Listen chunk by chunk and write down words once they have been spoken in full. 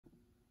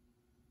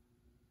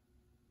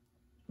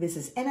This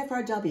is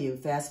NFRW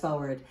Fast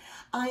Forward.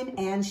 I'm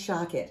Ann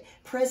Schockett,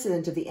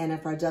 president of the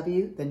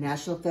NFRW, the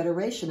National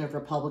Federation of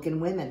Republican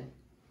Women.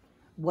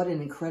 What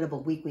an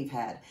incredible week we've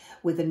had,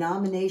 with the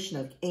nomination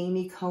of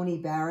Amy Coney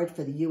Barrett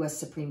for the U.S.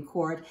 Supreme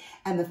Court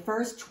and the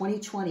first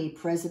 2020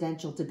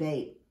 presidential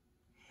debate.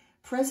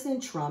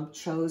 President Trump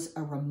chose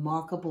a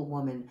remarkable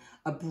woman,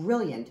 a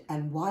brilliant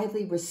and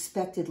widely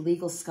respected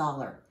legal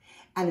scholar,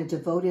 and a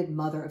devoted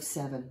mother of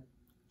 7.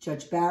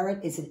 Judge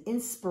Barrett is an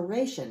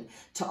inspiration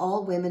to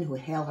all women who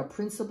hail her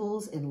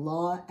principles in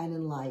law and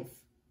in life.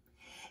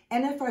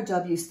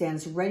 NFRW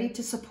stands ready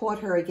to support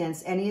her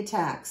against any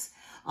attacks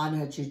on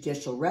her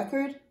judicial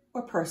record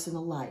or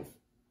personal life.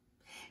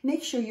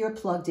 Make sure you're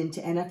plugged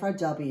into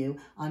NFRW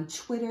on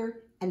Twitter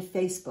and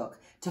Facebook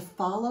to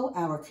follow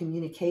our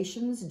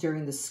communications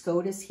during the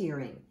SCOTUS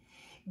hearing.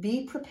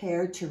 Be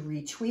prepared to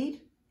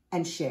retweet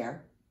and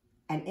share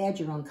and add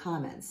your own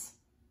comments.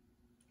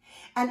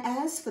 And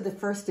as for the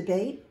first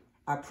debate,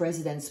 our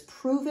president's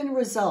proven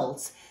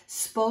results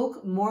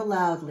spoke more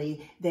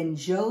loudly than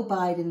Joe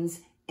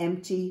Biden's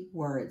empty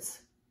words.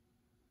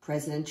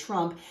 President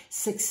Trump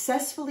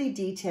successfully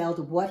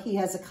detailed what he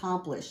has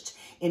accomplished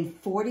in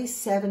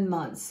 47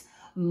 months,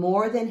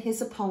 more than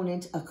his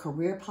opponent, a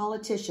career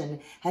politician,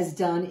 has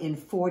done in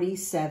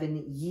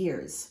 47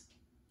 years.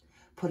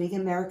 Putting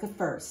America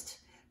first,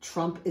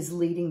 Trump is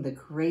leading the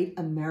great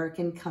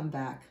American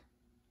comeback.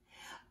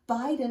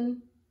 Biden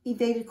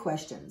evaded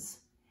questions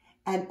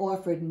and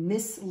offered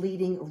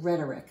misleading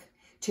rhetoric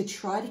to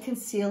try to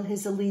conceal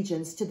his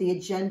allegiance to the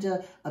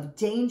agenda of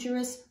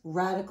dangerous,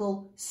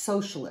 radical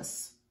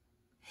socialists.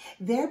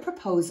 Their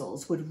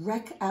proposals would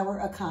wreck our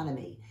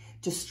economy,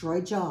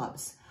 destroy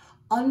jobs,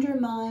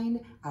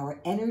 undermine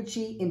our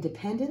energy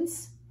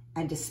independence,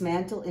 and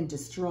dismantle and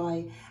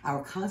destroy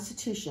our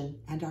Constitution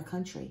and our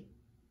country.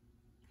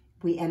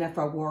 We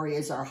NFR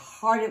warriors are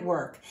hard at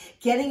work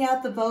getting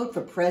out the vote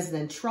for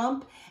President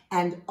Trump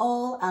and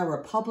all our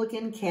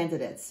Republican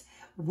candidates.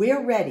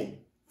 We're ready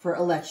for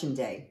Election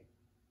Day.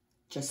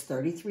 Just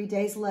 33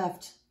 days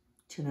left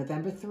to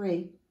November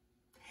 3.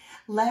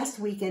 Last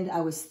weekend,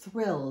 I was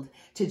thrilled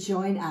to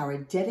join our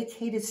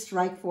dedicated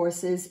strike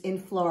forces in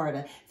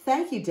Florida.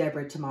 Thank you,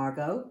 Deborah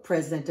Tamargo,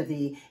 president of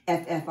the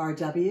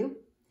FFRW.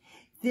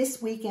 This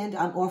weekend,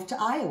 I'm off to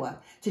Iowa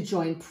to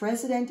join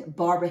President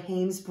Barbara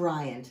Haynes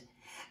Bryant,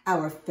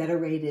 our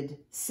federated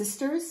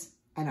sisters,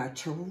 and our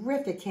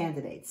terrific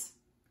candidates,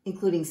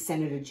 including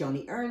Senator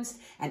Joni Ernst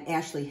and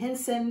Ashley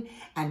Hinson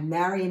and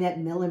Marionette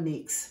Miller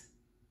Meeks.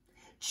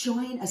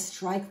 Join a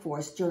strike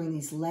force during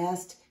these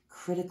last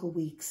critical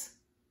weeks.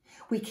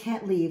 We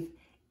can't leave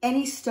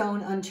any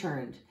stone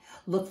unturned.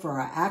 Look for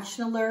our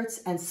action alerts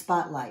and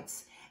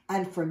spotlights,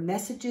 and for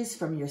messages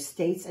from your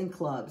states and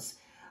clubs.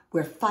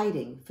 We're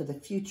fighting for the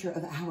future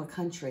of our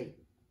country.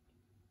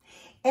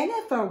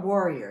 NFR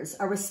warriors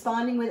are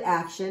responding with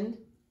action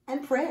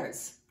and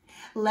prayers.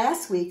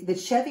 Last week, the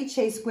Chevy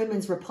Chase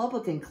Women's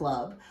Republican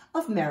Club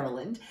of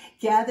Maryland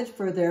gathered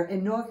for their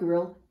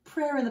inaugural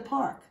Prayer in the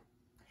Park.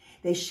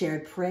 They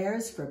shared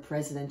prayers for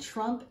President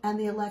Trump and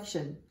the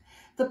election.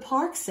 The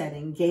park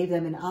setting gave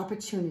them an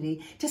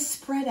opportunity to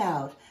spread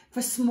out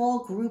for small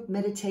group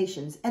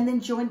meditations and then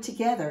join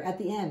together at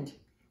the end.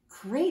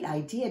 Great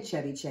idea,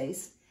 Chevy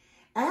Chase.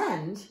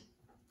 And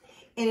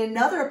in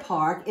another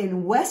park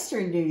in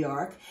Western New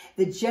York,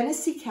 the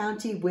Genesee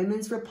County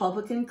Women's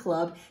Republican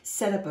Club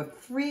set up a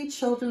free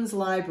children's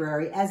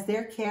library as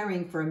their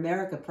Caring for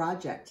America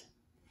project.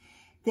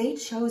 They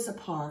chose a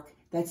park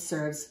that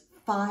serves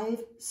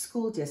 5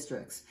 school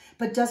districts,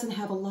 but doesn't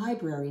have a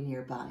library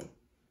nearby.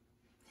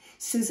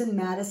 Susan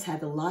Mattis had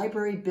the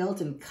library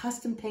built and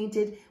custom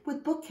painted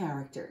with book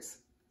characters.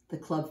 The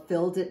club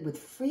filled it with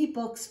free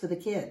books for the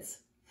kids,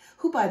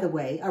 who, by the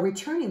way, are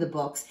returning the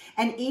books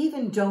and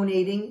even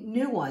donating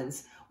new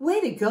ones. Way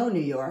to go, New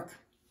York.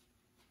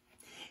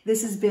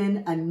 This has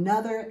been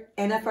another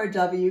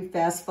NFRW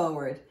Fast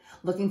Forward.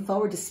 Looking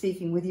forward to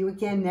speaking with you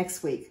again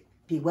next week.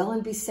 Be well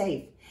and be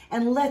safe,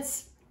 and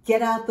let's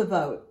get out the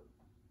vote.